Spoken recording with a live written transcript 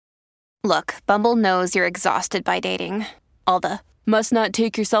Look, Bumble knows you're exhausted by dating. All the must not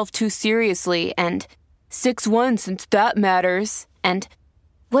take yourself too seriously and 6'1" since that matters. And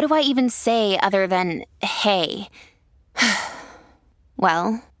what do I even say other than hey?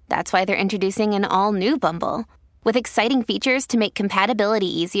 Well, that's why they're introducing an all-new Bumble with exciting features to make compatibility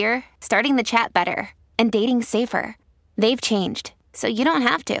easier, starting the chat better, and dating safer. They've changed, so you don't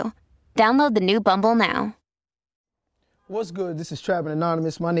have to. Download the new Bumble now. What's good? This is Trapping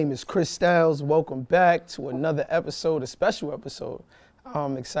Anonymous. My name is Chris Styles. Welcome back to another episode, a special episode.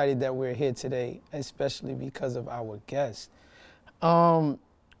 I'm excited that we're here today, especially because of our guest.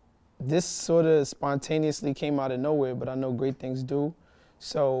 This sort of spontaneously came out of nowhere, but I know great things do.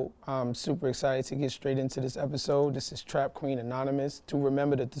 So I'm super excited to get straight into this episode. This is Trap Queen Anonymous. Do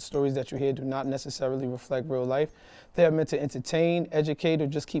remember that the stories that you hear do not necessarily reflect real life. They are meant to entertain, educate, or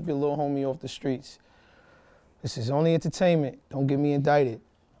just keep your little homie off the streets. This is only entertainment. Don't get me indicted.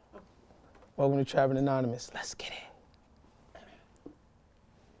 Welcome to Trapping Anonymous. Let's get it.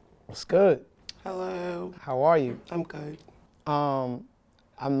 What's good? Hello. How are you? I'm good. I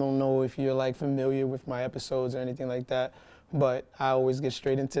don't know if you're like familiar with my episodes or anything like that, but I always get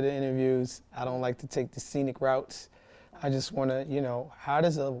straight into the interviews. I don't like to take the scenic routes. I just want to, how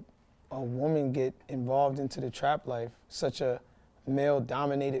does a woman get involved into the trap life? Such a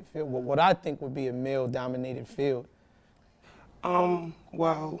male-dominated field, what I think would be a male-dominated field.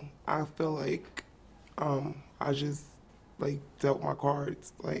 Well, I feel like I just dealt my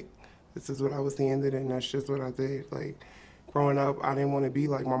cards. This is what I was handed, and that's just what I did. Growing up, I didn't want to be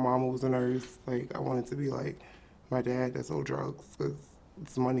like my mama was a nurse. I wanted to be like my dad that sold drugs because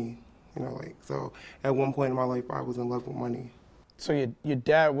it's money, So at one point in my life, I was in love with money. So your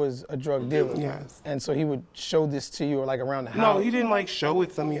dad was a drug dealer? Yes. And so he would show this to you or around the house? No, he didn't show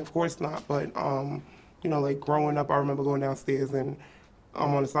it to me, of course not. But, growing up, I remember going downstairs and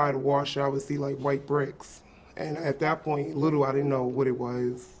on the side of the washer, I would see white bricks. And at that point, little, I didn't know what it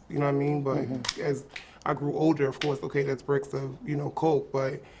was, you know what I mean? But as I grew older, of course, okay, that's bricks of, coke.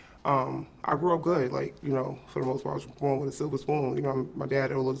 But I grew up good, for the most part, I was born with a silver spoon. My dad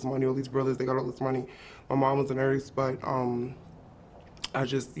had all this money, all these brothers, they got all this money. My mom was a nurse, but I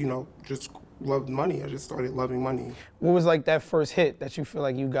just loved money. I just started loving money. What was that first hit that you feel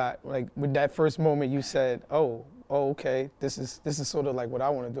like you got? With that first moment you said, oh, okay, this is sort of what I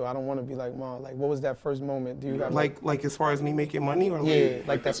want to do. I don't want to be like Mom. What was that first moment? Do you have like as far as me making money or yeah,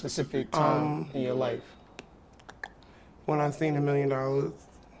 that specific time in your life? When I seen $1 million. $1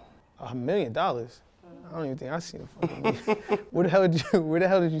 million? I don't even think I seen a fucking million. Where the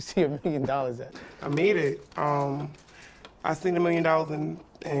hell did you see $1 million at? I made it. I seen $1 million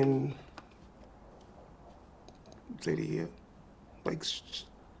in say the year, like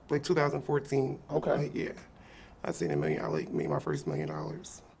 2014. Okay. Yeah, I seen $1 million. I made my first $1 million.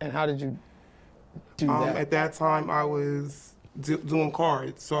 And how did you do that? At that time, I was doing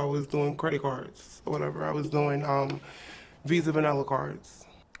cards, so I was doing credit cards or whatever. I was doing Visa Vanilla cards.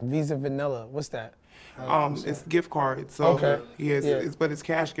 Visa Vanilla, what's that? It's gift cards. So okay. Yeah, but it's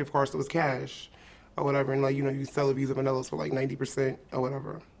cash gift cards, so it's cash. Or whatever, and you sell a Visa Vanillas for 90% or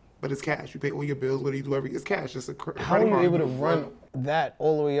whatever. But it's cash. You pay all your bills, what do you do it's cash. It's a credit card. How are you able to run that that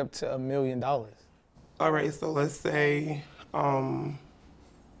all the way up to $1 million? All right, so let's say, the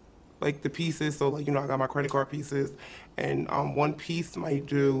pieces, so I got my credit card pieces, and one piece might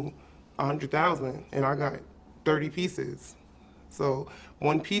do 100,000, and I got 30 pieces. So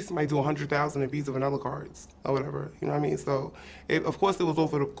one piece might do 100,000 in Visa Vanilla cards or whatever, you know what I mean? So, of course, it was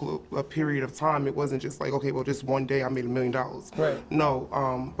over a period of time. It wasn't just okay, well, just one day I made $1 million. Right.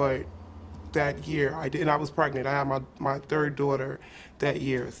 No, but that year I did, and I was pregnant. I had my third daughter that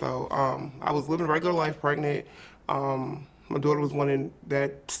year. So I was living a regular life pregnant. My daughter was born in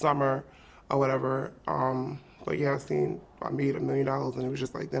that summer or whatever. But yeah, I made $1 million, and it was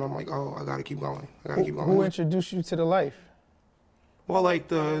just then I'm oh, I gotta keep going. Who introduced you to the life? Well,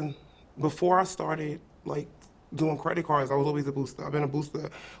 before I started, doing credit cards, I was always a booster. I've been a booster.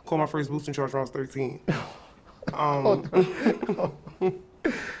 Called my first boosting charge when I was 13.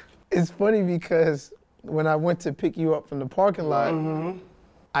 It's funny because when I went to pick you up from the parking lot,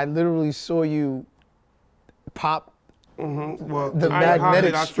 I literally saw you pop Well, the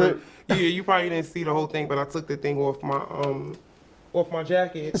magnetic strip. Yeah, you probably didn't see the whole thing, but I took the thing off my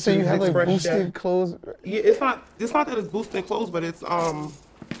jacket. So you have boosted clothes? Yeah, it's not that it's boosted clothes, but it's I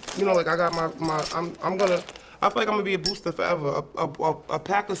got I feel like I'm gonna be a booster forever. A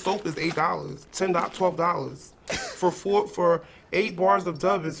pack of soap is $8, $10, $12. For 8 bars of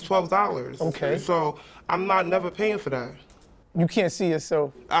Dove is $12. Okay. So I'm never paying for that. You can't see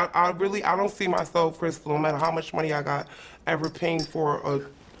yourself. I don't see myself, Crystal, no matter how much money I got, ever paying for a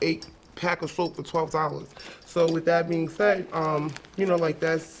pack of soap for $12. So with that being said, you know, like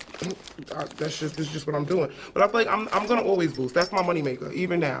that's just what I'm doing. But I feel like I'm gonna always boost. That's my moneymaker,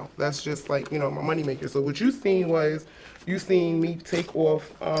 even now. That's just like, you know, my moneymaker. So what you seen was, you seen me take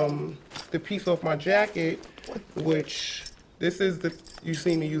off the piece off my jacket, which this is you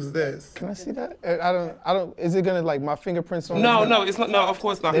see me use this. Can I see that? I don't, is it gonna like my fingerprints on it? No, it's not, no, of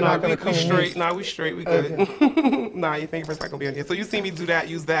course not. They're No, not gonna we come straight, in. we straight, we good. Nah, your fingerprints not gonna be on here. So you see me do that,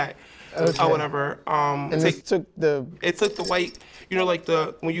 use that, Okay. or whatever. And this took the, It took the white, you know, like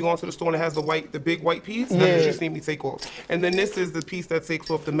when you go into the store and it has the big white piece, that's Yeah. what you see me take off. And then this is the piece that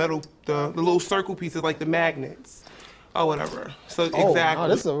takes off the metal, the little circle pieces, like the magnets, or whatever. So exactly. Oh,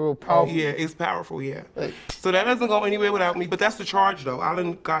 this is a real powerful. Yeah, it's powerful, yeah. Like- So that doesn't go anywhere without me, but that's the charge though. I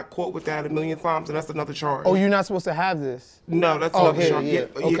done got caught with that a million times, and that's another charge. Oh, you're not supposed to have this. No, that's Oh, another here, charge. yeah.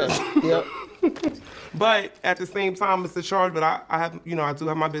 Okay. Yep. But at the same time, it's a charge. But I have, you know, I do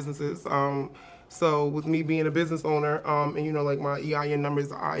have my businesses. So with me being a business owner, and you know, like my EIN numbers,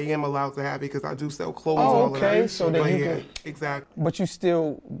 I am allowed to have it because I do sell clothes. Oh, and all okay. Of that. So that But you yeah, can- exactly. But you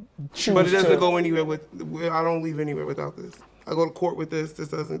still choose But it doesn't to, go anywhere I don't leave anywhere without this. I go to court with this. This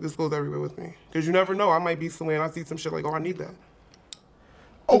goes everywhere with me. Because you never know. I might be somewhere and I see some shit like, oh, I need that.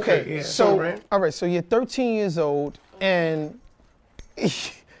 Okay, yeah, so right? all right, so you're 13 years old, and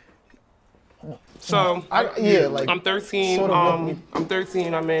So like I'm 13. sort of roughly. I'm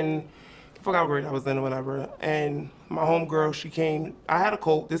 13. I'm in, I forgot what grade I was in or whatever. And my homegirl, she came. I had a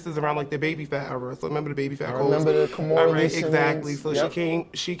coat. This is around like the baby fat era. So remember the baby fat coat? remember the Kimora All right, Lee exactly. Simmons. So Yep.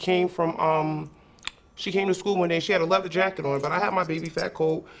 she came from she came to school one day. She had a leather jacket on, but I had my baby fat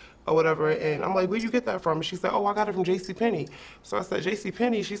coat or whatever. And I'm like, where'd you get that from? And she said, oh, I got it from JCPenney. So I said,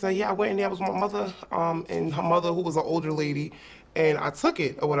 JCPenney? She said, yeah, I went in there. It was my mother and her mother, who was an older lady. And I took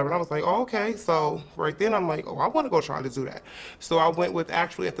it or whatever. And I was like, oh, okay. So right then I'm like, oh, I want to go try to do that. So I went with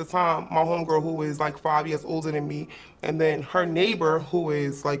actually at the time, my homegirl who is like 5 years older than me. And then her neighbor who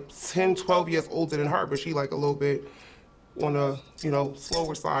is like 10, 12 years older than her, but she like a little bit on the, you know,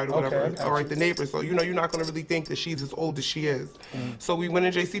 slower side or whatever. Okay, I got All right, you. the neighbor. So, you know, you're not going to really think that she's as old as she is. So we went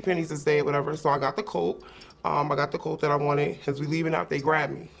in JCPenney's this day or whatever. So I got the coat. I got the coat that I wanted. As we leaving out, they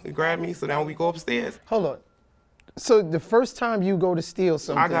grabbed me. They grabbed me. So now we go upstairs. hold on. So the first time you go to steal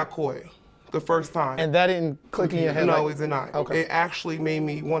something, I got caught the first time. and that didn't click in your head. No, like, it did not. Okay. It actually made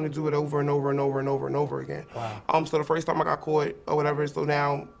me want to do it over and over and over and over and over again. Wow. So the first time I got caught or whatever, so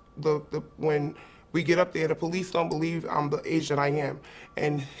now when we get up there, the police don't believe I'm the age that I am.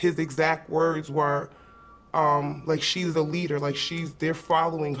 And his exact words were, like, she's the leader, like they're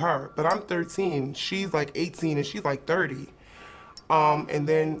following her. But I'm 13, she's like 18, and she's like 30. And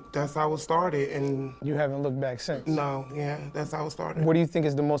then that's how it started. And You haven't looked back since. no, yeah, that's how it started. What do you think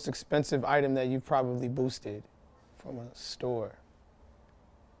is the most expensive item that you've probably boosted from a store?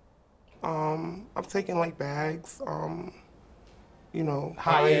 I'm taking like bags, you know, High-end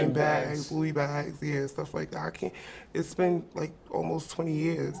high-end bags. bags, Louis bags, yeah, stuff like that. I can't, it's been like almost 20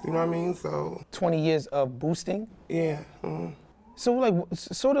 years, you know what I mean? So, 20 years of boosting? yeah. So like,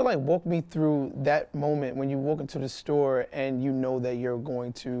 sort of like walk me through that moment when you walk into the store and you know that you're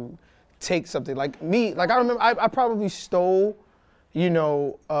going to take something. Like me, like I remember I probably stole, you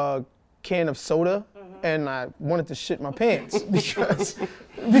know, a can of soda and I wanted to shit my pants because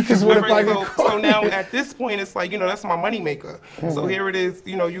what if I get so caught? now at this point, it's like, you know, that's my moneymaker. So here it is,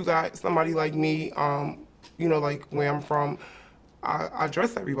 you know, you got somebody like me, you know, like where I'm from, I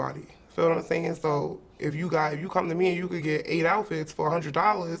dress everybody. Feel what I'm saying? So if you come to me and you could get 8 outfits for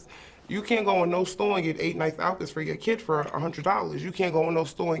 $100, you can't go in no store and get 8 nice outfits for your kid for $100. You can't go in no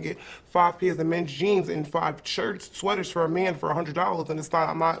store and get 5 pairs of men's jeans and 5 shirts, sweaters for a man for $100. And it's not,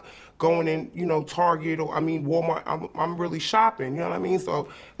 I'm not going in, you know, Target or Walmart. I'm really shopping. You know what I mean? So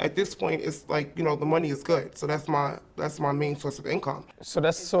at this point, it's like, you know, the money is good. So that's my main source of income. So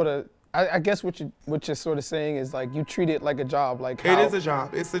that's sort of, I guess what you're sort of saying is like you treat it like a job, like how, It is a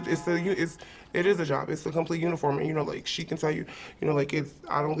job. It is a job. It's a complete uniform, and you know, like she can tell you, you know, like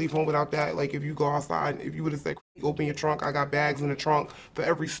I don't leave home without that. Like if you go outside, if you would have said, open your trunk, I got bags in the trunk for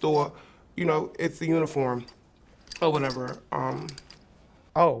every store. You know, it's the uniform, or whatever.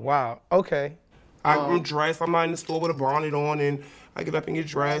 Oh wow, okay. I'm dressed. I'm not in the store with a bonnet on, and I get up and get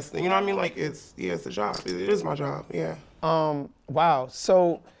dressed. And you know what I mean? Like it's a job. It is my job. Yeah. Wow.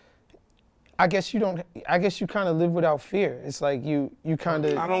 So I guess you kind of live without fear. It's like you kind I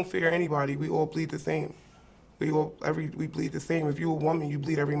of, don't fear anybody. We all bleed the same. We bleed the same. If you're a woman, you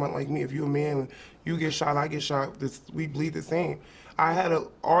bleed every month like me. If you're a man, you get shot, I get shot. We bleed the same. I had an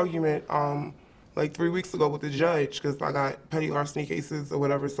argument like 3 weeks ago with the judge because I got petty larceny cases or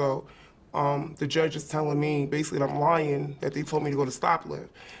whatever. So the judge is telling me basically that I'm lying, that they told me to go to Stop Lift.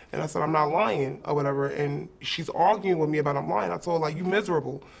 And I said, I'm not lying or whatever. And she's arguing with me about I'm lying. I told her, like, you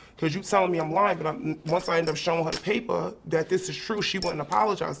miserable because you telling me I'm lying. But once I end up showing her the paper that this is true, she wouldn't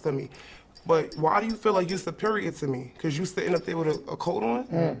apologize to me. But why do you feel like you're superior to me? Because you sitting up there with a coat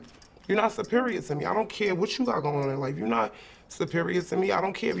on? You're not superior to me. I don't care what you got going on in life. You're not superior to me. I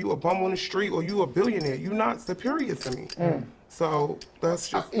don't care if you a bum on the street or you a billionaire. You're not superior to me. So that's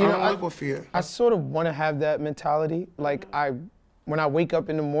just, I don't live with fear. I sort of want to have that mentality. Like when I wake up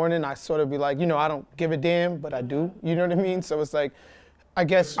in the morning, I sort of be like, I don't give a damn, but I do. You know what I mean? So it's like, I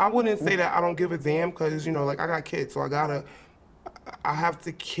guess. I wouldn't say that I don't give a damn because, like I got kids, so I have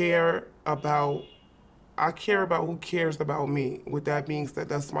to care about, I care about who cares about me. With that being said,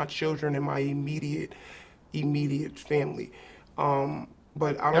 that's my children and my immediate family.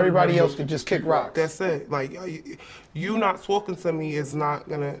 But I don't everybody else could just kick rocks. That's it. Like, you not talking to me is not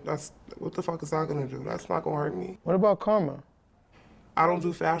gonna, what the fuck is that gonna do? That's not gonna hurt me. What about karma? I don't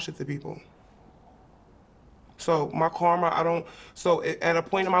do foul shit to people. So my karma, so at a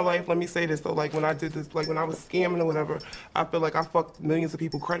point in my life, let me say this, so like when I did this, like when I was scamming or whatever, I feel like I fucked millions of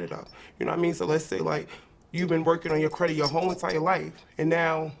people credit up. You know what I mean? So let's say like, you've been working on your credit your whole entire life, and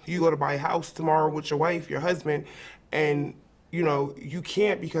now you go to buy a house tomorrow with your wife, your husband, and you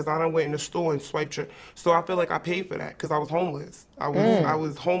can't because I done went in the store and swiped your, so I feel like I paid for that because I was homeless. I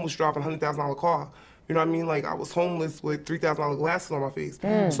was homeless driving a $100,000 car. You know what I mean? Like I was homeless with $3,000 glasses on my face.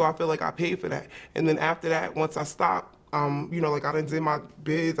 So I feel like I paid for that. And then after that, once I stopped, like I done did my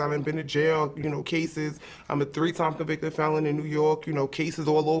bids, I done been to jail, cases. I'm a 3-time convicted felon in New York, cases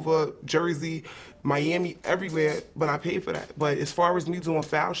all over Jersey, Miami, everywhere, but I paid for that. But as far as me doing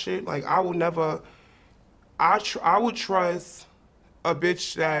foul shit, like I would never, I would trust a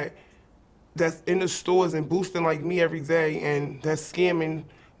bitch that's in the stores and boosting like me every day and that's scamming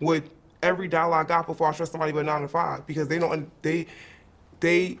with every dollar I got before I trust somebody with 9 to 5 because they don't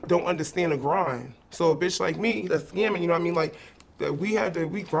understand the grind. So a bitch like me that's scamming, you know what I mean? Like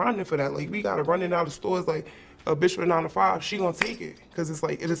we grinding for that. Like we gotta run it out of stores like a bitch with a 9 to 5, she gonna take it because it's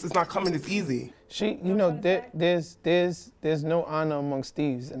like it's not coming as easy. There's no honor amongst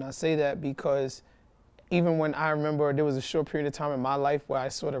thieves, and I say that because even when I remember there was a short period of time in my life where I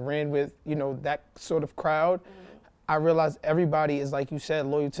sort of ran with, that sort of crowd, I realized everybody is, like you said,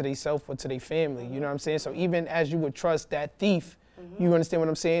 loyal to themselves or to their family, you know what I'm saying? So even as you would trust that thief, you understand what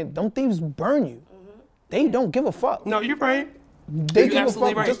I'm saying? Don't thieves burn you. They don't give a fuck. No, you're right. They you're give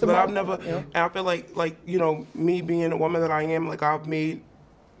absolutely a fuck right. just But about, I've never, and I feel like, me being a woman that I am, like I've made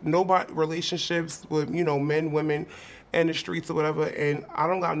relationships with, men, women, in the streets or whatever, and I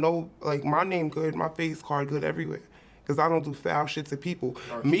don't got my name good, my face card good everywhere, because I don't do foul shit to people.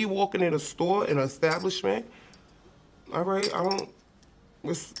 Me walking in a store, in an establishment, all right, I don't,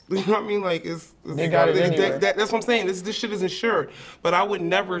 you know what I mean? Like, they got it anyway. That's what I'm saying, this shit is insured, but I would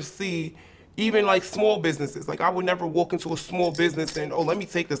never see, even like small businesses, like I would never walk into a small business and, let me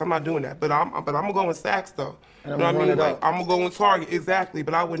take this, I'm not doing that, but I'm gonna go in Saks though. You know what I mean? Like, I'm gonna go in Target, exactly,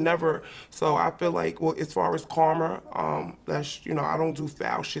 but I would never, so I feel like, well, as far as karma, that's, I don't do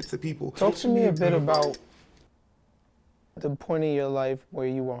foul shit to people. Talk to me a bit about the point in your life where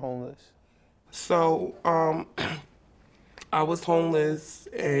you were homeless. So, I was homeless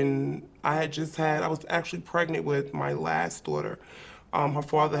and I was actually pregnant with my last daughter. Her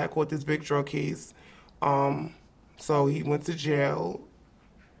father had caught this big drug case. So he went to jail.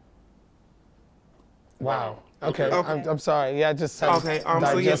 Wow. Okay. I'm sorry. Yeah, I just had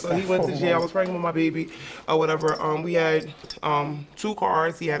so he went to jail. I was pregnant with my baby or whatever. We had 2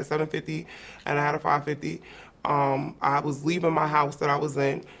 cars. He had a 750 and I had a 550. I was leaving my house that I was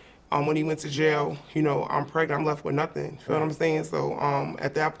in. When he went to jail, I'm pregnant, I'm left with nothing. You know what I'm saying? So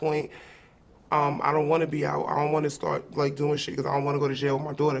at that point, I don't want to be out. I don't want to start like doing shit because I don't want to go to jail with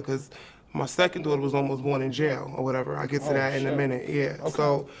my daughter because my second daughter was almost born in jail or whatever. I get to that in a minute. Yeah. Okay.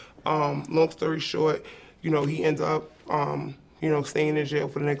 So long story short, he ended up, staying in jail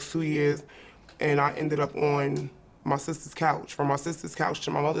for the next 2 years, and I ended up on my sister's couch, from my sister's couch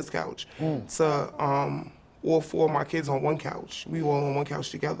to my mother's couch, to all 4 of my kids on one couch. We were all on one couch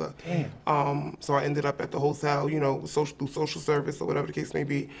together. Damn. So I ended up at the hotel, through social service or whatever the case may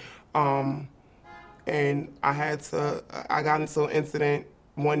be. And I got into an incident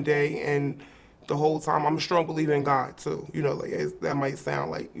one day, and the whole time, I'm a strong believer in God too. That might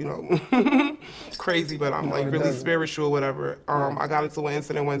sound like, crazy, but I'm like really spiritual or whatever. I got into an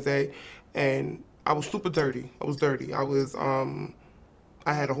incident one day, and I was super dirty. I was dirty.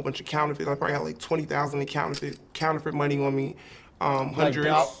 I had a whole bunch of counterfeit. I probably had like 20,000 in counterfeit money on me.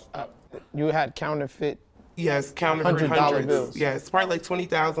 Hundreds. You had counterfeit. Yes, counterfeit $100 hundreds. bills. Yes, probably like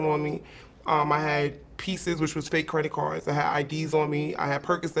 20,000 on me. I had pieces, which was fake credit cards. I had IDs on me. I had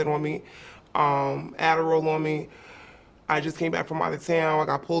Percocet on me, Adderall on me. I just came back from out of town. I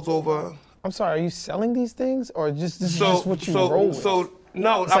got pulled over. I'm sorry, are you selling these things or this is just what you roll with?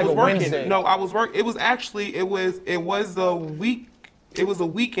 No, It's I like was a working. Wednesday. No, I was working. It was a week. It was a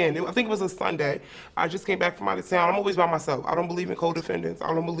weekend. I think it was a Sunday. I just came back from out of town. I'm always by myself. I don't believe in co-defendants.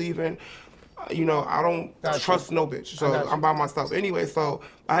 I don't believe in, I don't trust no bitch. So I'm by myself. Anyway, so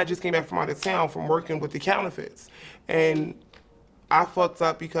I had just came back from out of town from working with the counterfeits. And I fucked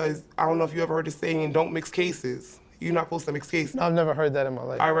up because I don't know if you ever heard the saying, don't mix cases. You're not supposed to mix cases. No, I've never heard that in my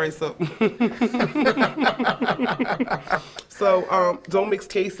life. All right, so don't mix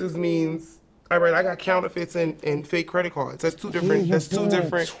cases means, all right, I got counterfeits and fake credit cards. That's two different. Yeah, That's two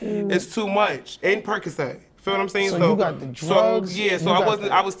different. It's too much. And Percocet. Feel what I'm saying? So you got the drugs,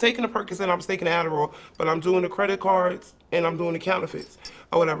 I was taking the Percocet, I was taking the Adderall, but I'm doing the credit cards and I'm doing the counterfeits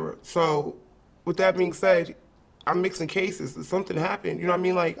or whatever. So, with that being said, I'm mixing cases. If something happened, you know what I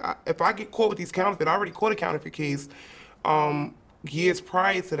mean? Like, if I get caught with these counterfeit, I already caught a counterfeit case. Years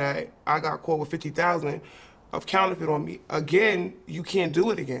prior to that, I got caught with 50,000 of counterfeit on me. Again, you can't do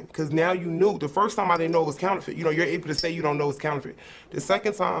it again because now you knew. The first time I didn't know it was counterfeit. You're able to say you don't know it's counterfeit. The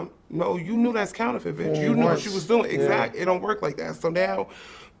second time, no, you knew that's counterfeit, bitch. You knew what you was doing. Exactly. It don't work like that. So now,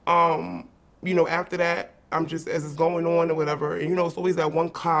 after that, I'm just, as it's going on or whatever, and it's always that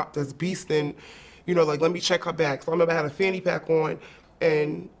one cop that's beasting, like, let me check her back. So I remember I had a fanny pack on,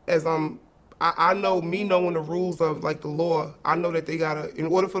 and as I know, me knowing the rules of, like, the law, I know that they gotta, in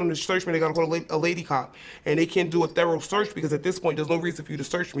order for them to search me, they gotta call a lady cop. And they can't do a thorough search because at this point, there's no reason for you to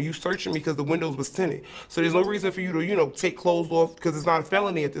search me. You searching me because the windows was tinted. So there's no reason for you to, take clothes off because it's not a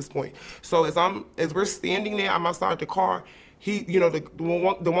felony at this point. So as we're standing there, I'm outside the car, he, the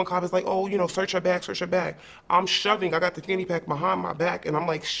one cop is like, oh, search her bag. I'm shoving, I got the fanny pack behind my back, and I'm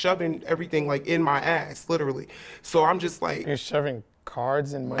like shoving everything like in my ass, literally. So I'm just like. You're shoving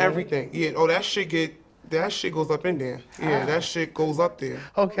cards and money? Everything, yeah. Oh, that shit goes up in there. Yeah, that shit goes up there.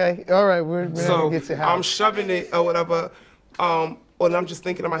 Okay, all right, we're gonna get to how. I'm shoving it or whatever, and I'm just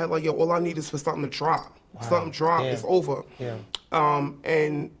thinking in my head like, yo, all I need is for something to drop. Wow. Something drop, it's over. Yeah.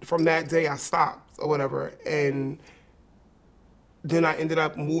 And from that day I stopped or whatever, and then I ended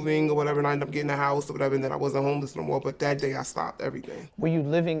up moving or whatever, and I ended up getting a house or whatever, and then I wasn't homeless no more. But that day I stopped everything. Were you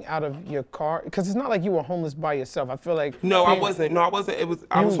living out of your car? Because it's not like you were homeless by yourself. I feel like I wasn't. I was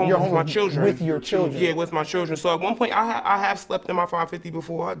homeless with my children. With your children. Yeah, with my children. So at one point I have slept in my 550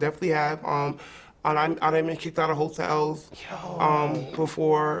 before. I definitely have. And I been kicked out of hotels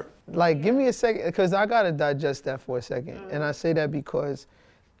before. Like, give me a second, because I gotta digest that for a second. And I say that because,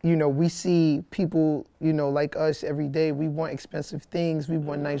 we see people, like us every day. We want expensive things. We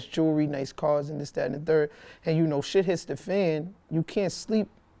want nice jewelry, nice cars, and this, that, and the third. And, shit hits the fan. You can't sleep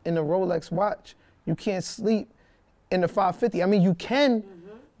in a Rolex watch. You can't sleep in the 550. I mean, you can,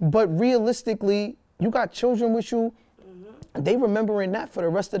 but realistically, you got children with you. They remembering that for the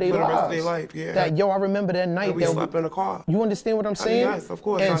rest of their lives. For the rest of their life, yeah. That, I remember that night. And we slept in a car. You understand what I'm saying? Yes, of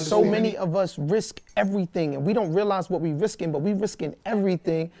course. And so many of us risk everything, and we don't realize what we're risking, but we risking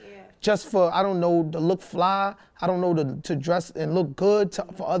everything just for, I don't know, to look fly, I don't know, to dress and look good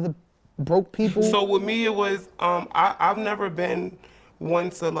for other broke people. So with me, it was, I've never been one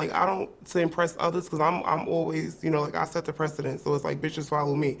to, like, I don't to impress others, because I'm always, like, I set the precedent, so it's like, bitches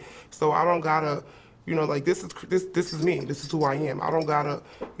follow me. So I don't gotta, like, this is me. This is who I am. I don't gotta,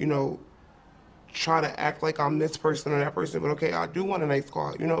 try to act like I'm this person or that person. But okay, I do want a nice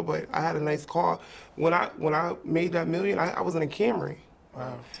car, But I had a nice car when I made that million. I was in a Camry.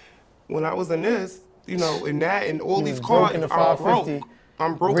 Wow. When I was in this, in that and all these cars, I'm broke.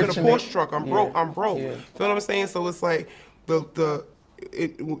 I'm broke in a Porsche truck. I'm broke. I'm broke. Yeah. Feel what I'm saying? So it's like the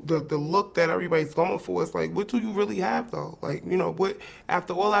look that everybody's going for. It's like, what do you really have though? Like, what,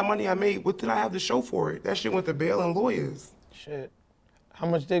 after all that money I made, what did I have to show for it? That shit went to bail and lawyers. Shit. How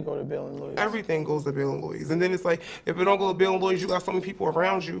much did go to bail and lawyers? Everything goes to bail and lawyers. And then it's like, if it don't go to bail and lawyers, you got so many people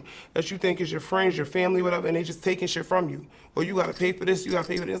around you that you think is your friends, your family, whatever, and they just taking shit from you. Or you gotta pay for this, you gotta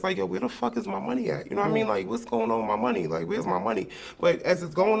pay for this. It's like, yo, where the fuck is my money at? You know what I mean? Like, what's going on with my money? Like, where's my money? But as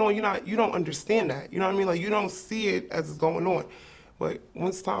it's going on, you don't understand that. You know what I mean? Like, you don't see it as it's going on. But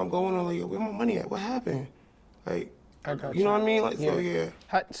once time going on, like, yo, where my money at? What happened? Like, I got you know what I mean? Like, so yeah.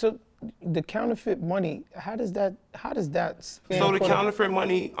 So the counterfeit money, how does that So the counterfeit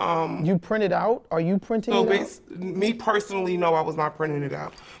money, you print it out? Are you printing it out? Me personally, no, I was not printing it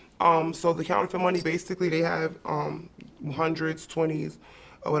out. So the counterfeit money, basically they have hundreds, 20s,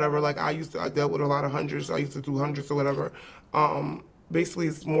 or whatever. Like I dealt with a lot of hundreds. I used to do hundreds or whatever. basically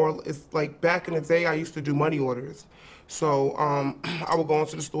it's like back in the day I used to do money orders. So I would go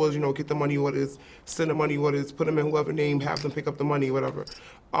into the stores, get the money orders, send the money orders, put them in whoever name, have them pick up the money, whatever.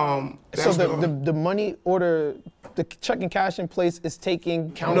 So the money order, the check and cash in place is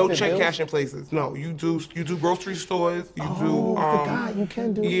taking counterfeit no check bills? cash in places. No, you do grocery stores. You do. I forgot you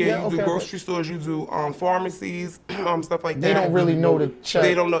can do. Yeah, you do grocery stores. You do pharmacies, stuff like that. They don't really know the check.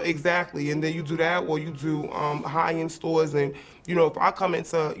 They don't know exactly, and then you do that, or you do high-end stores. And if I come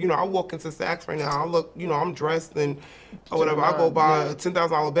into, I walk into Saks right now. I look, I'm dressed and or whatever. I go buy a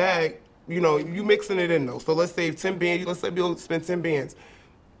 $10,000 bag. You mixing it in though. So let's say 10 bands. Let's say we'll spend 10 bands.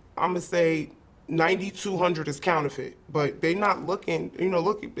 I'm gonna say 9,200 is counterfeit, but they not looking.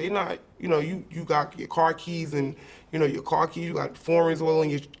 They not. You got your car keys and your car keys. You got foreign oil in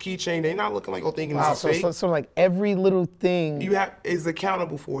your keychain. They not looking like thinking it's fake. So like every little thing you have is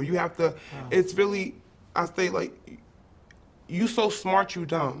accountable for. You have to. It's really. I say like, you so smart, you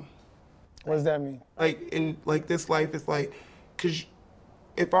dumb. What does that mean? Like in this life, it's like, cause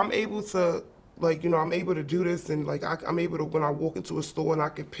if I'm able to. I'm able to do this, and I'm able to, when I walk into a store, and I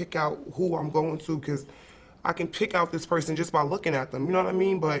can pick out who I'm going to, because I can pick out this person just by looking at them. You know what I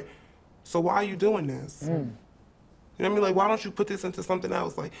mean? But so why are you doing this? You know what I mean? Like, why don't you put this into something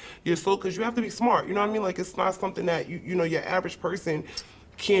else? Like, because you have to be smart. You know what I mean? Like, it's not something that your average person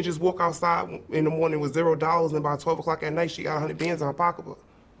can't just walk outside in the morning with $0, and by 12 o'clock at night she got 100 bands in her pocketbook.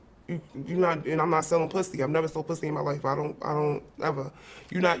 You're not, and I'm not selling pussy. I've never sold pussy in my life. I don't ever.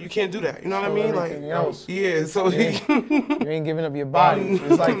 You can't do that. You know what I mean? Like, else. Yeah. So you ain't giving up your body.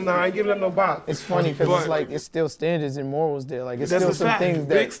 It's like, nah, I ain't giving up no box. It's funny because it's like it's still standards and morals there. Like it's still some fact. things that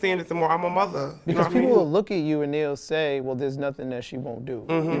big standards and morals. I'm a mother. Because people will look at you and they'll say, "Well, there's nothing that she won't do."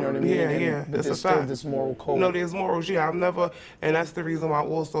 You know what I mean? Yeah. But there's still this moral code. No, there's morals. Yeah, I've never, and that's the reason why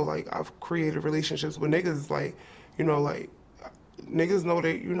also I've created relationships with niggas. Niggas know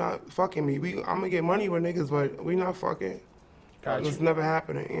that you're not fucking me. I'm gonna get money with niggas, but we not fucking. Gotcha. It's never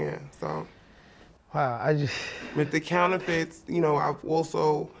happening. Yeah. So. Wow. With the counterfeits, I've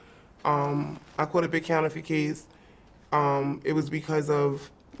also, I caught a big counterfeit case. It was because of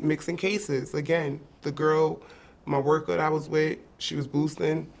mixing cases. Again, the girl, my worker that I was with, she was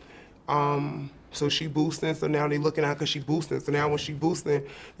boosting. So she boosting. So now they looking at her because she boosting. So now when she boosting,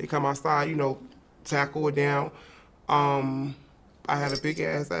 they come outside, tackle her down. I had a big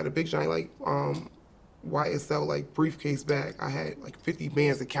giant YSL briefcase bag. I had 50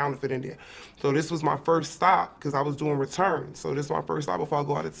 bands of counterfeit in there. So this was my first stop because I was doing returns. So this was my first stop before I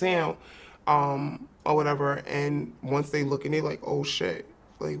go out of town, or whatever. And once they look and they like, oh shit,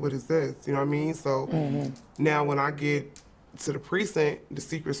 what is this? You know what I mean? So now when I get to the precinct, the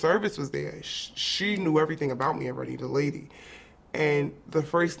Secret Service was there. She knew everything about me already, the lady. And the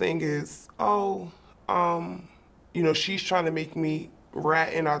first thing is, she's trying to make me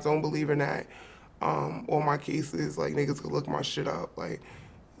rat, and I don't believe in that. All my cases, niggas could look my shit up.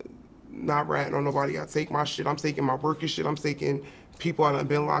 Not ratting on nobody. I take my shit. I'm taking my working shit. I'm taking people I done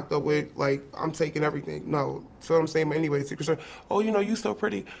been locked up with. I'm taking everything. No. So what I'm saying, but anyway, Secret Service, you so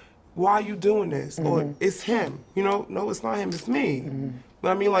pretty. Why are you doing this? Or it's him. No, it's not him. It's me. You know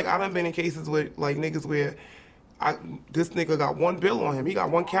what I mean? I done been in cases with, niggas where this nigga got one bill on him. He got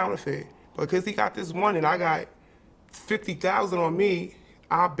one counterfeit. Because he got this one and I got 50,000 on me,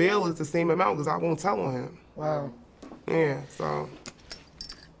 our bail is the same amount because I won't tell on him. Wow. Yeah, so.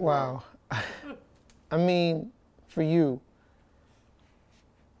 Wow. I mean, for you,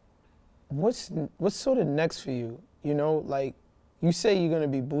 what's sort of next for you? You say you're gonna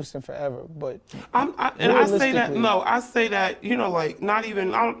be boosting forever, but I say that not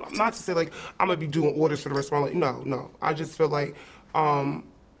even not to say I'm gonna be doing orders for the rest of my life. No. I just feel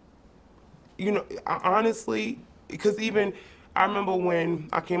honestly, because even I remember when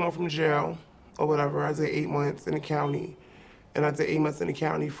I came home from jail or whatever, I did 8 months in the county, and I did 8 months in the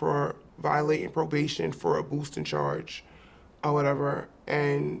county for violating probation for a boosting charge or whatever.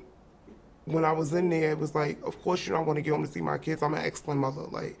 And when I was in there, it was of course, I want to get home to see my kids. I'm an excellent mother.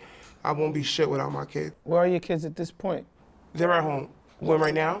 I won't be shit without my kids. Where are your kids at this point? They're at home. When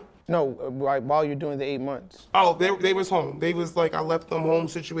right now? No, while you're doing the 8 months. Oh, they was home. They was I left them home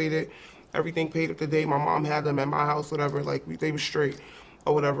situated. Everything paid up to date. My mom had them at my house, whatever. They were straight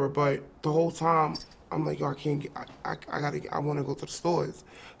or whatever. But the whole time, I'm yo, I can't get, I want to go to the stores.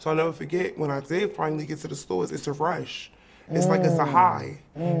 So I'll never forget when I did finally get to the stores, it's a rush. It's it's a high.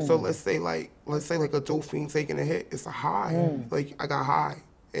 So let's say a dope fiend taking a hit, it's a high. I got high.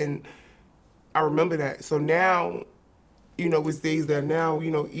 And I remember that. So now, it's days that now,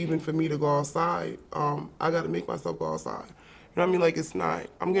 even for me to go outside, I got to make myself go outside. know what I mean? Like, it's not,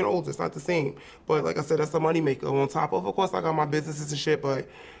 I'm getting older, it's not the same. But like I said, that's a moneymaker. On top of course, I got my businesses and shit, but,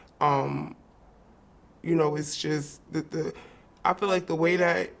 you know, it's just, I feel like the way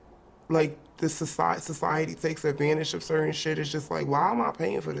that, like, the society takes advantage of certain shit is just like, why am I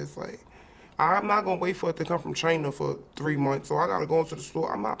paying for this? Like, I'm not gonna wait for it to come from China for 3 months, so I gotta go into the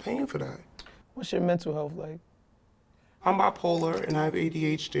store. I'm not paying for that. What's your mental health like? I'm bipolar and I have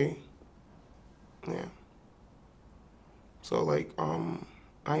ADHD. Yeah. So like, I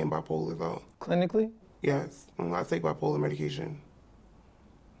am bipolar though. Clinically? Yes, I take bipolar medication.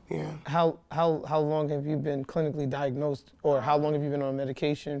 Yeah. How long have you been clinically diagnosed, or how long have you been on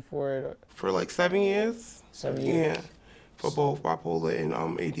medication for it? For like 7 years. 7 years. Yeah. For both bipolar and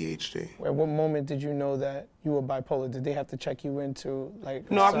ADHD. At what moment did you know that you were bipolar? Did they have to check you into like?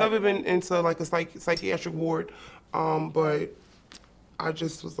 No, I've never been into like a psychiatric ward, but I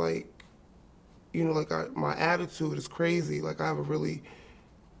just was like, you know, like my attitude is crazy. Like I have a really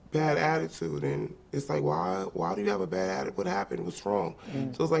bad attitude, and it's like, why do you have a bad attitude? What happened? What's wrong?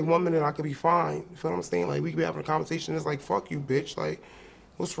 So it's like 1 minute I could be fine. You feel what I'm saying? Like we could be having a conversation. It's like, fuck you, bitch. Like,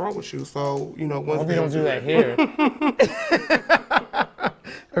 what's wrong with you? So you know, once we don't do that here.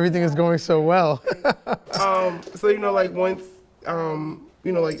 Everything is going so well. So you know, like once,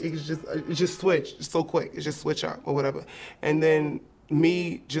 you know, like it just switch. It's so quick. It just switch up or whatever, and then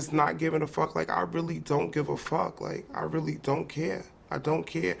me just not giving a fuck. Like I really don't give a fuck. Like I really don't care. I don't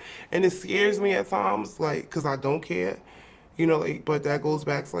care. And it scares me at times, like, because I don't care. You know, like, but that goes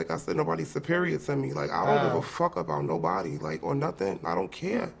back to, like I said, nobody's superior to me. Like, I don't give a fuck about nobody, like, or nothing. I don't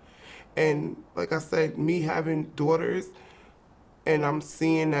care. And, like I said, me having daughters, and I'm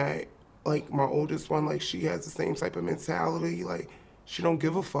seeing that, like, my oldest one, like, she has the same type of mentality. Like, she don't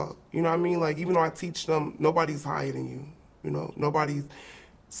give a fuck. You know what I mean? Like, even though I teach them, nobody's higher than you. You know, nobody's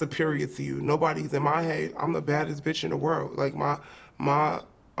superior to you. Nobody's, in my head, I'm the baddest bitch in the world. Like,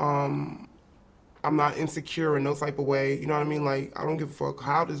 I'm not insecure in no type of way. You know what I mean? Like, I don't give a fuck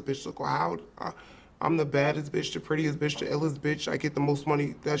how this bitch look or how, I'm the baddest bitch, the prettiest bitch, the illest bitch. I get the most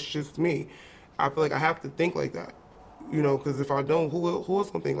money. That's just me. I feel like I have to think like that. You know, because if I don't, who else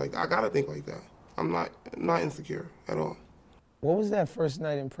gonna think like that? I gotta think like that. I'm not insecure at all. What was that first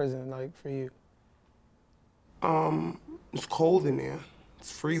night in prison like for you? It's cold in there.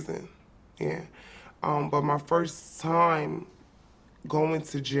 It's freezing. Yeah. But my first time going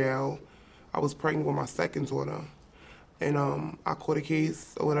to jail, I was pregnant with my second daughter. And I caught a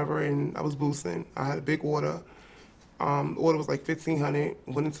case or whatever, and I was boosting. I had a big order. The order was like $1,500.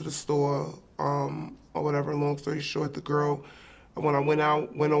 Went into the store or whatever. Long story short, the girl, when I went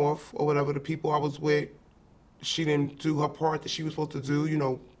off or whatever, the people I was with, she didn't do her part that she was supposed to do, you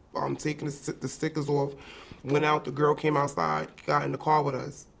know, taking the stickers off. Went out, the girl came outside, got in the car with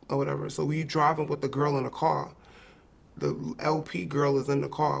us or whatever. So we driving with the girl in the car. The LP girl is in the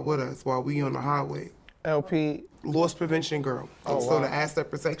car with us while we on the highway. LP? Loss prevention girl. Oh, so wow. the asset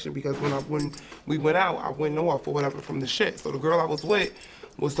protection, because when we went out, I went off or whatever from the shit. So the girl I was with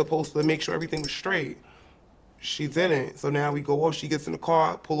was supposed to make sure everything was straight. She didn't. So now we go off, she gets in the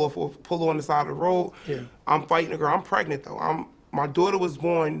car, pull on the side of the road. Yeah. I'm fighting the girl. I'm pregnant though. My daughter was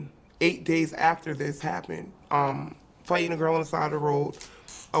born 8 days after this happened. Fighting the girl on the side of the road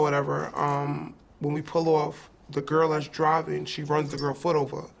or whatever. When we pull off, the girl that's driving, she runs the girl foot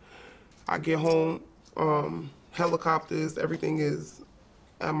over. I get home, helicopters, everything is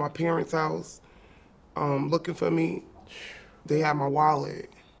at my parents' house, looking for me. They had my wallet.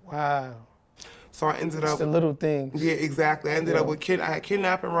 Wow. So I ended up... It's the little things. Yeah, exactly. I ended up with I had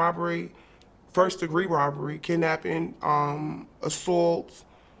kidnapping, robbery, first-degree robbery, kidnapping, assault,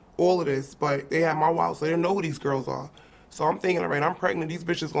 all of this. But they had my wallet, so they didn't know who these girls are. So I'm thinking, all right, I'm pregnant, these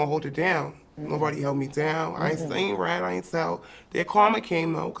bitches gonna hold it down. Nobody held me down. I ain't rat, I ain't sell. Their karma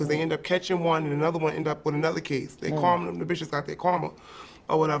came though, because they end up catching one and another one end up with another case. They karma them, the bitches got their karma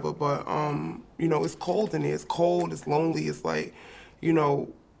or whatever. But you know, it's cold in there. It's cold, it's lonely. It's like, you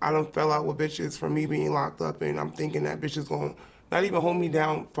know, I done fell out with bitches from me being locked up, and I'm thinking that bitch is gonna not even hold me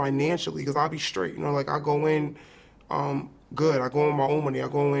down financially, because I'll be straight. You know, like I go in good. I go in my own money. I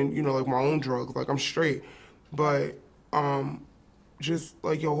go in, you know, like my own drugs. Like I'm straight. But just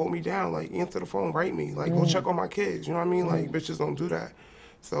like, yo, hold me down, like answer the phone, write me, like go check on my kids, you know what I mean? Like bitches don't do that.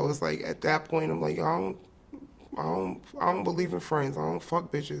 So it's like at that point I'm like, I don't believe in friends. I don't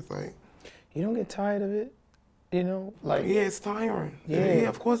fuck bitches. Like, you don't get tired of it, you know? Like, yeah, it's tiring. Yeah,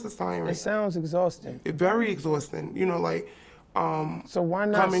 of course it's tiring. It sounds exhausting. It's very exhausting. You know, like so why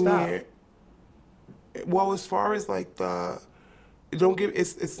not coming stop? here. Well, as far as like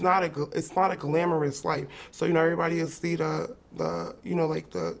it's not a glamorous life. So, you know, everybody will see the you know, like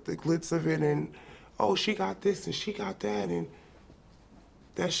the glitz of it, and oh, she got this and she got that, and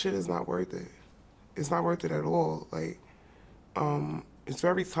that shit is not worth it. It's not worth it at all. Like, it's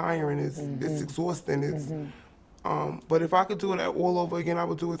very tiring. It's exhausting. But if I could do it all over again, I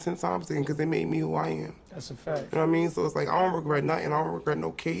would do it 10 times again because it made me who I am. That's a fact. You know what I mean? So it's like, I don't regret nothing. I don't regret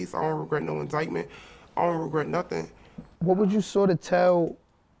no case. I don't regret no indictment. I don't regret nothing. What would you sort of tell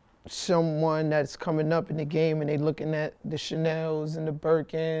someone that's coming up in the game and they looking at the Chanels and the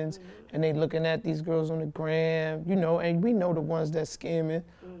Birkins and they looking at these girls on the gram, you know, and we know the ones that's scamming.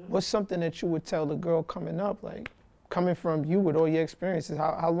 What's something that you would tell the girl coming up, like coming from you with all your experiences?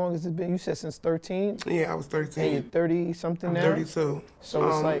 How long has it been? You said since 13? Yeah, I was 13. And you're 30 something I'm now? 32. So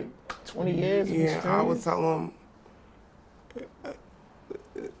it's like 20 years of Yeah, experience? I would tell them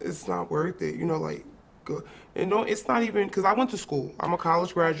it's not worth it. You know, like, you know, it's not even, because I went to school. I'm a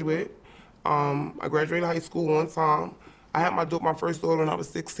college graduate. I graduated high school on time. I had my first daughter when I was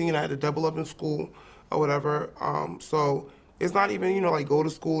 16. I had to double up in school or whatever. So it's not even, you know, like go to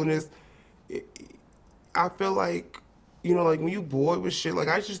school and this. I feel like, you know, like when you bored with shit, like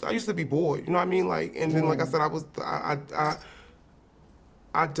I used to be bored, you know what I mean? Like, and then like I said,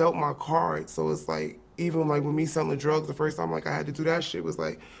 I dealt my cards. So it's like, even like with me selling drugs, the first time like I had to do that shit was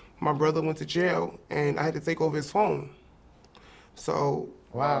like, my brother went to jail and I had to take over his phone. So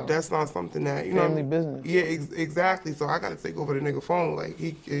wow, that's not something that, you family know. business. Yeah, exactly. So I got to take over the nigga phone. Like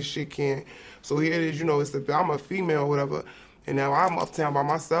his shit can't. So here it is, you know, I'm a female or whatever. And now I'm uptown by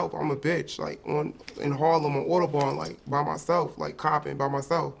myself. I'm a bitch, like in Harlem on Audubon, like by myself, like copping by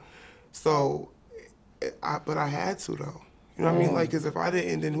myself. So, but I had to though. You know what I mean? Like, cause if I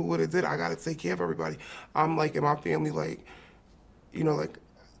didn't, then who would have did? I gotta take care of everybody. I'm like in my family, like, you know, like,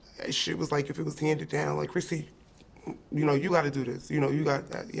 shit was like if it was handed down, like Chrissy, you know, you got to do this. You know, you got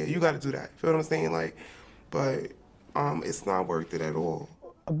that. Yeah, you got to do that. Feel what I'm saying? Like, but it's not worth it at all.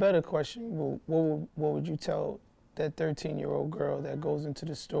 A better question: what would you tell that 13-year-old girl that goes into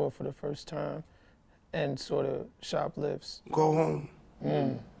the store for the first time and sort of shoplifts? Go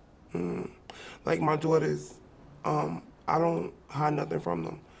home. Like my daughters, I don't hide nothing from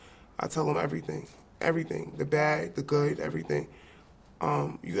them. I tell them everything, the bad, the good, everything.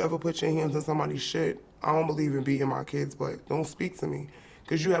 You ever put your hands on somebody's shit? I don't believe in beating my kids, but don't speak to me,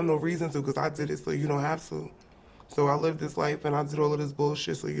 because you have no reason to, because I did it, so you don't have to. So I lived this life and I did all of this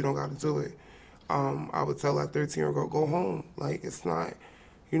bullshit, so you don't got to do it. I would tell that 13-year-old, go home. Like, it's not,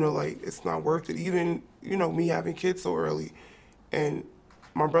 you know, like, it's not worth it. Even, you know, me having kids so early. And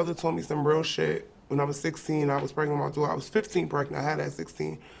my brother told me some real shit when I was 16. I was pregnant with my daughter. I was 15 pregnant. I had her at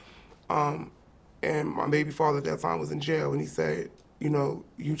 16. And my baby father at that time was in jail. And he said, you know,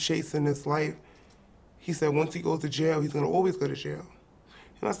 you chasing this life. He said, once he goes to jail, he's going to always go to jail.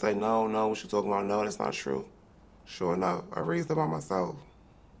 And I said, no, what you talking about? No, that's not true. Sure enough, I raised her by myself.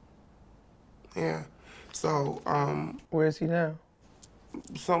 Yeah. So, Where is he now?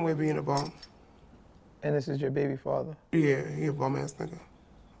 somewhere being a bum. And this is your baby father? Yeah, he a bum ass nigga.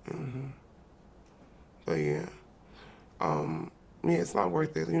 But yeah. Yeah, it's not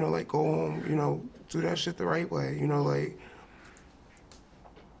worth it. You know, like, go home, you know, do that shit the right way. You know, like,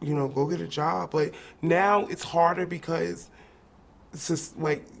 you know, go get a job. But now it's harder because it's just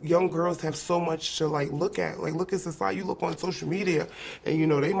like young girls have so much to like look at. Like, look at society. You look on social media and, you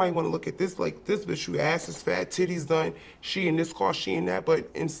know, they might want to look at this, like, this bitch, who ass is fat, titties done, she in this car, she in that, but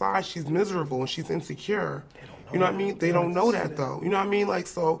inside she's miserable and she's insecure. You know what I mean? They don't know that though. You know what I mean? Like,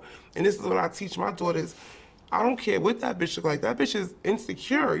 so, and this is what I teach my daughters. I don't care what that bitch look like. That bitch is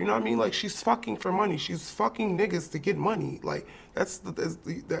insecure. You know what I mean? Like, she's fucking for money. She's fucking niggas to get money. Like, that's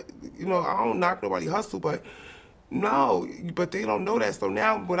you know, I don't knock nobody hustle, but no, but they don't know that. So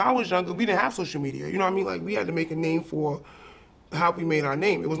now, when I was younger, we didn't have social media. You know what I mean? Like, we had to make a name for how we made our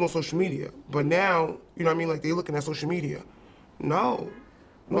name. It was no social media. But now, you know what I mean? Like, they looking at social media. No.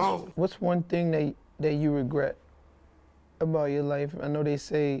 What's one thing that you regret about your life? I know they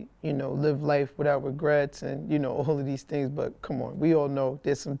say, you know, live life without regrets and, you know, all of these things, but come on, we all know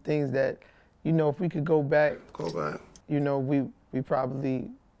there's some things that, you know, if we could go back, you know, we probably,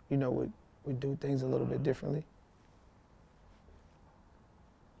 you know, would do things a little bit differently.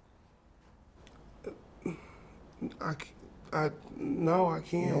 No, I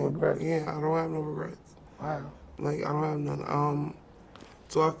can't. No regrets? Yeah, I don't have no regrets. Wow. Like, I don't have none.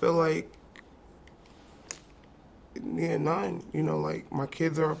 So I feel like, yeah, none. You know, like, my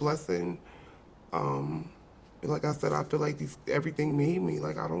kids are a blessing. Like I said, I feel like everything made me.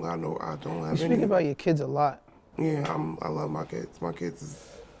 Like, I don't have You speak about your kids a lot. Yeah, I love my kids. My kids is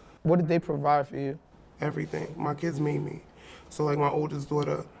What did they provide for you? everything. My kids made me. So, like, my oldest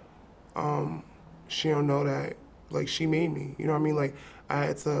daughter, she don't know that, like, she made me. You know what I mean? Like,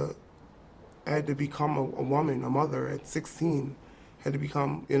 I had to become a woman, a mother at 16. had to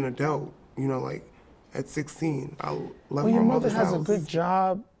become an adult, you know, like at 16. I left Well, my your mother mother's has house. a good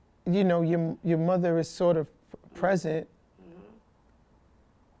job. You know, your mother is sort of present.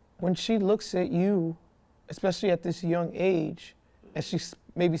 When she looks at you, especially at this young age, and she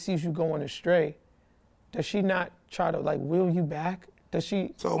maybe sees you going astray, does she not try to like wheel you back? Does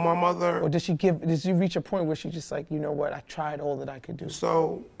she, So my mother, or does she reach a point where she just like, you know what, I tried all that I could do?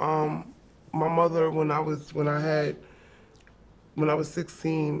 so my mother, when I was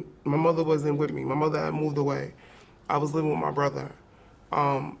 16, my mother wasn't with me. My mother had moved away. I was living with my brother,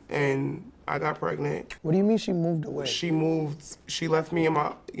 and I got pregnant. What do you mean she moved away? She left me and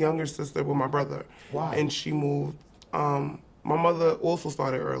my younger sister with my brother. Why? And she moved. My mother also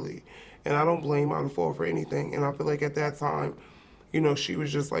started early, and I don't blame her or fault for anything. And I feel like at that time, you know, she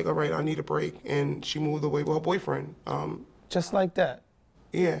was just like, all right, I need a break. And she moved away with her boyfriend. Just like that.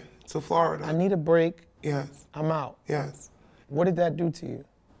 Yeah, to Florida. I need a break. Yes, I'm out. yes. What did that do to you?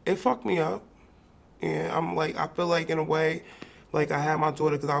 It fucked me up. And I'm like, I feel like in a way, like I had my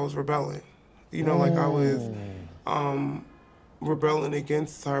daughter because I was rebelling. You know, like I was rebelling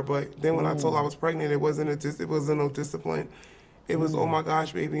against her. But then when I told her I was pregnant, it wasn't no discipline. It was, oh my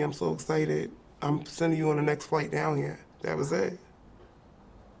gosh, baby, I'm so excited. I'm sending you on the next flight down here. That was it.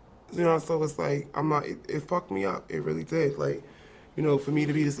 You know, so it's like, it fucked me up. It really did. Like, you know, for me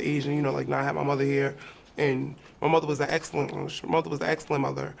to be this age and, you know, like not have my mother here. And my mother was an excellent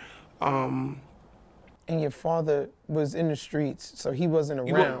mother. And your father was in the streets, so he wasn't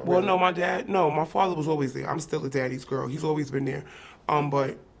around. Well, really. my father was always there. I'm still a daddy's girl. He's always been there.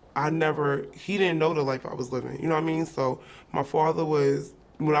 But he didn't know the life I was living. You know what I mean? So my father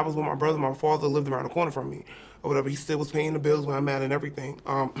when I was with my brother, my father lived around the corner from me or whatever. He still was paying the bills when I'm at and everything.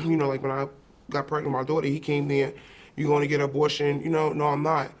 You know, like when I got pregnant with my daughter, he came there, you going to get an abortion? You know, no, I'm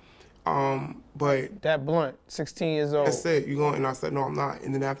not. But That blunt, 16 years old. that's it. You going? And I said, no, I'm not.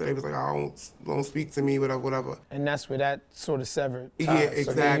 And then after they was like, don't speak to me, whatever. And that's where that sort of severed ties. Yeah, So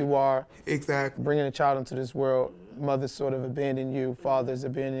exactly. here you are, Exactly. bringing a child into this world, mother's sort of abandoning you, father's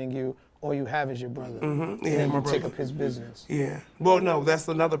abandoning you, all you have is your brother. Mm-hmm. Yeah, And then my you brother. take up his business. Yeah. Well, no, that's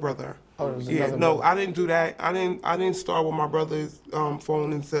another brother. Oh, it was Yeah. another No, brother. I didn't do that. I didn't start with my brother's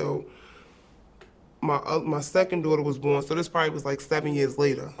phone until my second daughter was born. So this probably was like 7 years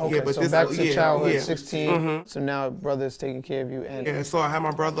later. Okay, Yeah, but so this back to childhood, yeah. 16. So now brother's taking care of you. And Yeah. So I had my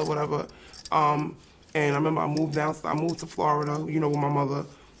brother, whatever. And I remember I moved to Florida, you know, with my mother.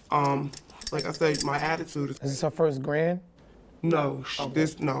 Like I said, my attitude is is this her first grand? no.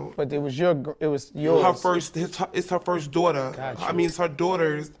 No. But it was yours. It's her first daughter. Gotcha. I mean, it's her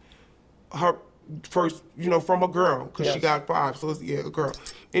daughter's, her first, you know, from a girl, because she Yes. got 5, so it's, a girl.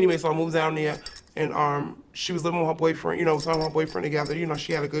 Anyway, so I moved down there, and she was living with her boyfriend, you know, so her boyfriend together, you know,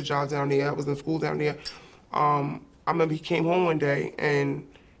 she had a good job down there. I was in school down there. I remember he came home one day, and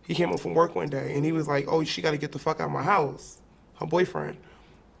he came home from work one day, and he was like, oh, she got to get the fuck out of my house, her boyfriend.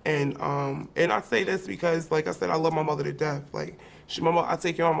 And I say this because, like I said, I love my mother to death. Like, I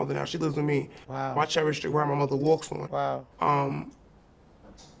take care of my mother now. She lives with me. Wow. I cherish the ground my mother walks on. Wow.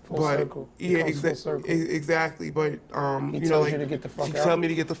 Full But circle. yeah, Becomes full circle. exactly. But He you know, tells like you to get the fuck she out? tell me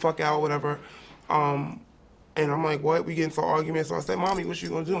to get the fuck out, whatever. And I'm like, what? We get into arguments. So I said, Mommy, what you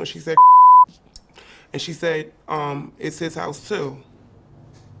gonna do? And she said, it's his house too.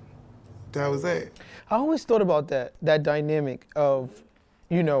 That was it. I always thought about that dynamic of,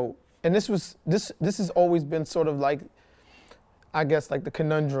 you know, and this has always been sort of like, I guess, like the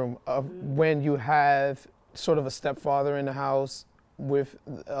conundrum of when you have sort of a stepfather in the house with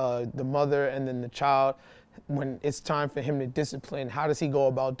the mother and then the child. When it's time for him to discipline, how does he go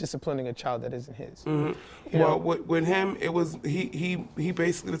about disciplining a child that isn't his? Mm-hmm. You Well, know? with him, it was he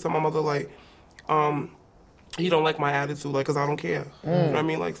basically would tell my mother like, he don't like my attitude, like, cause I don't care. You know what I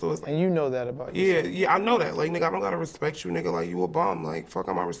mean? Like, so it's like, And you know that about yourself. yeah, I know that. Like, nigga, I don't gotta respect you, nigga. Like, you a bum. Like, fuck,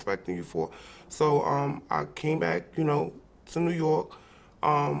 am I respecting you for? So, I came back, you know, to New York.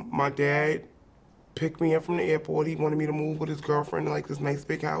 My dad picked me up from the airport. He wanted me to move with his girlfriend in like this nice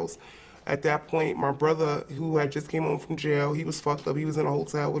big house. At that point, my brother, who had just came home from jail, he was fucked up. He was in a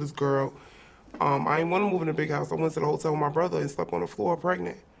hotel with his girl. I didn't want to move in a big house. I went to the hotel with my brother and slept on the floor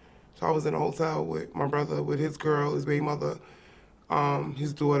pregnant. So I was in a hotel with my brother, with his girl, his baby mother,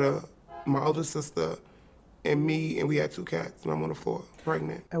 his daughter, my other sister, and me, and we had 2 cats, and I'm on the floor,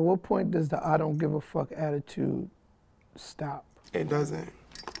 pregnant. At what point does the I don't give a fuck attitude stop? It doesn't.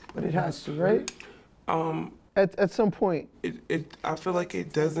 But it has to, right? At some point. I feel like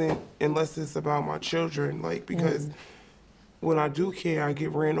it doesn't unless it's about my children, like, because when I do care, I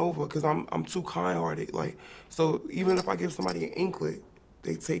get ran over because I'm too kind-hearted. Like, so even if I give somebody an inklet,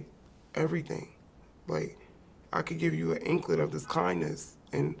 they take everything. Like, I could give you an inkling of this kindness,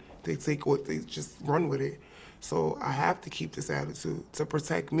 and they take what they just run with it. So I have to keep this attitude to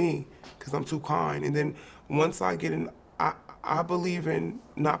protect me because I'm too kind. And then once I get in, I believe in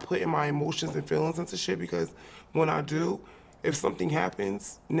not putting my emotions and feelings into shit, because when I do, if something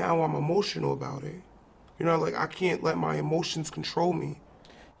happens, now I'm emotional about it. You know, like I can't let my emotions control me.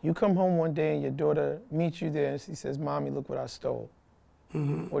 You come home one day and your daughter meets you there and she says, "Mommy, look what I stole."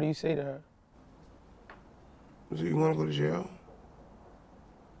 Mm-hmm. What do you say to her? Do you want to go to jail?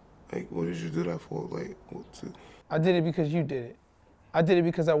 Like, what did you do that for? Like, I did it because you did it. I did it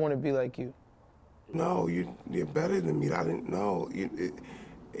because I want to be like you. No, you're better than me. I didn't know.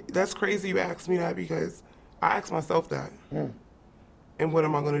 That's crazy you asked me that, because I asked myself that. And what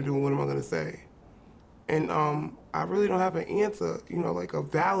am I going to do and what am I going to say? And I really don't have an answer, you know, like a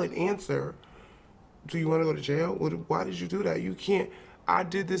valid answer. Do you want to go to jail? Why did you do that? You can't. I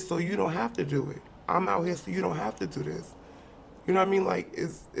did this so you don't have to do it. I'm out here so you don't have to do this. You know what I mean? Like,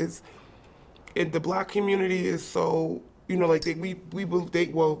 the black community is so, you know, like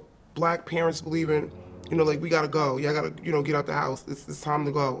black parents believe in, you know, like, we gotta go. Yeah, I gotta, you know, get out the house. It's time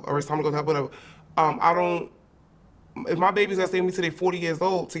to go, or it's time to go to whatever. If my baby's gonna stay with me till they're 40 years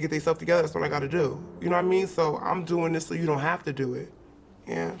old to get themselves together, that's what I gotta do. You know what I mean? So I'm doing this so you don't have to do it.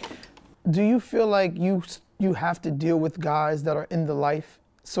 Yeah. Do you feel like you have to deal with guys that are in the life,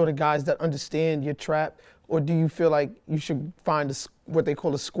 sort of guys that understand your trap? Or do you feel like you should find what they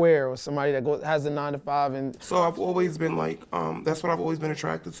call a square, or somebody that has a 9 to 5 and... So I've always been like, that's what I've always been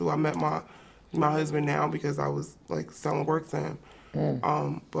attracted to. I met my husband now because I was like selling work to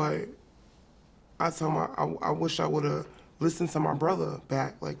him. But I tell him I wish I would have listened to my brother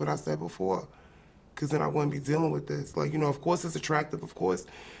back, like what I said before, because then I wouldn't be dealing with this. Like, you know, of course it's attractive, of course,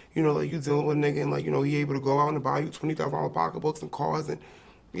 you know, like you dealing with a nigga and like, you know, he able to go out and buy you $20,000 pocketbooks and cars and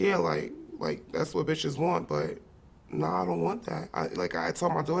yeah, like that's what bitches want, but nah, I don't want that. I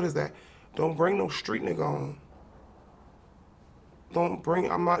tell my daughters that, don't bring no street nigga home.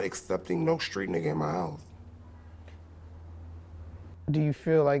 I'm not accepting no street nigga in my house. Do you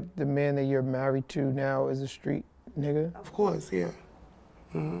feel like the man that you're married to now is a street nigga? Of course, yeah.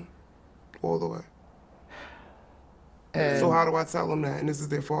 All the way. And so how do I tell them that? And this is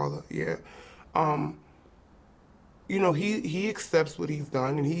their father, yeah. You know, he accepts what he's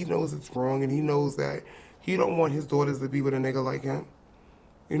done, and he knows it's wrong, and he knows that he don't want his daughters to be with a nigga like him.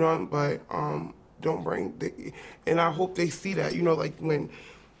 You know, but don't bring, and I hope they see that. You know, like when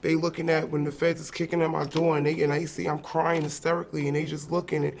they looking at, when the feds is kicking at my door, and they see I'm crying hysterically, and they just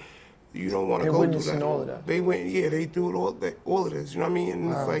looking, and you don't want to go through that. All of that. They do it all of this. You know what I mean? And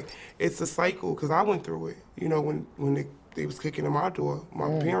wow. It's like, it's a cycle, because I went through it. You know, when they was kicking at my door,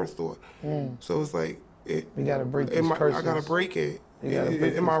 my parents' door. So it's like, we gotta break these curses. I gotta break it.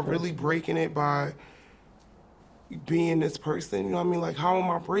 Am I really breaking it by being this person? You know what I mean? Like, how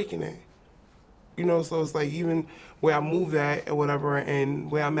am I breaking it? You know, so it's like, even where I moved at or whatever, and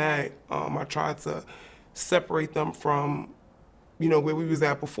where I'm at, I tried to separate them from, you know, where we was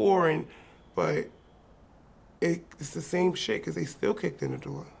at before, but it's the same shit, because they still kicked in the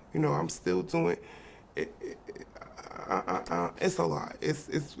door. You know, I'm still doing it. It's a lot. It's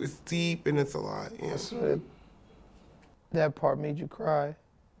deep, and it's a lot. Yeah. So that part made you cry.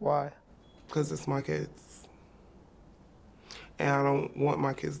 Why? Because it's my kids, and I don't want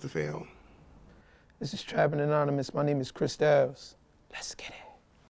my kids to fail. This is Trapping Anonymous. My name is Chris Styles. Let's get it.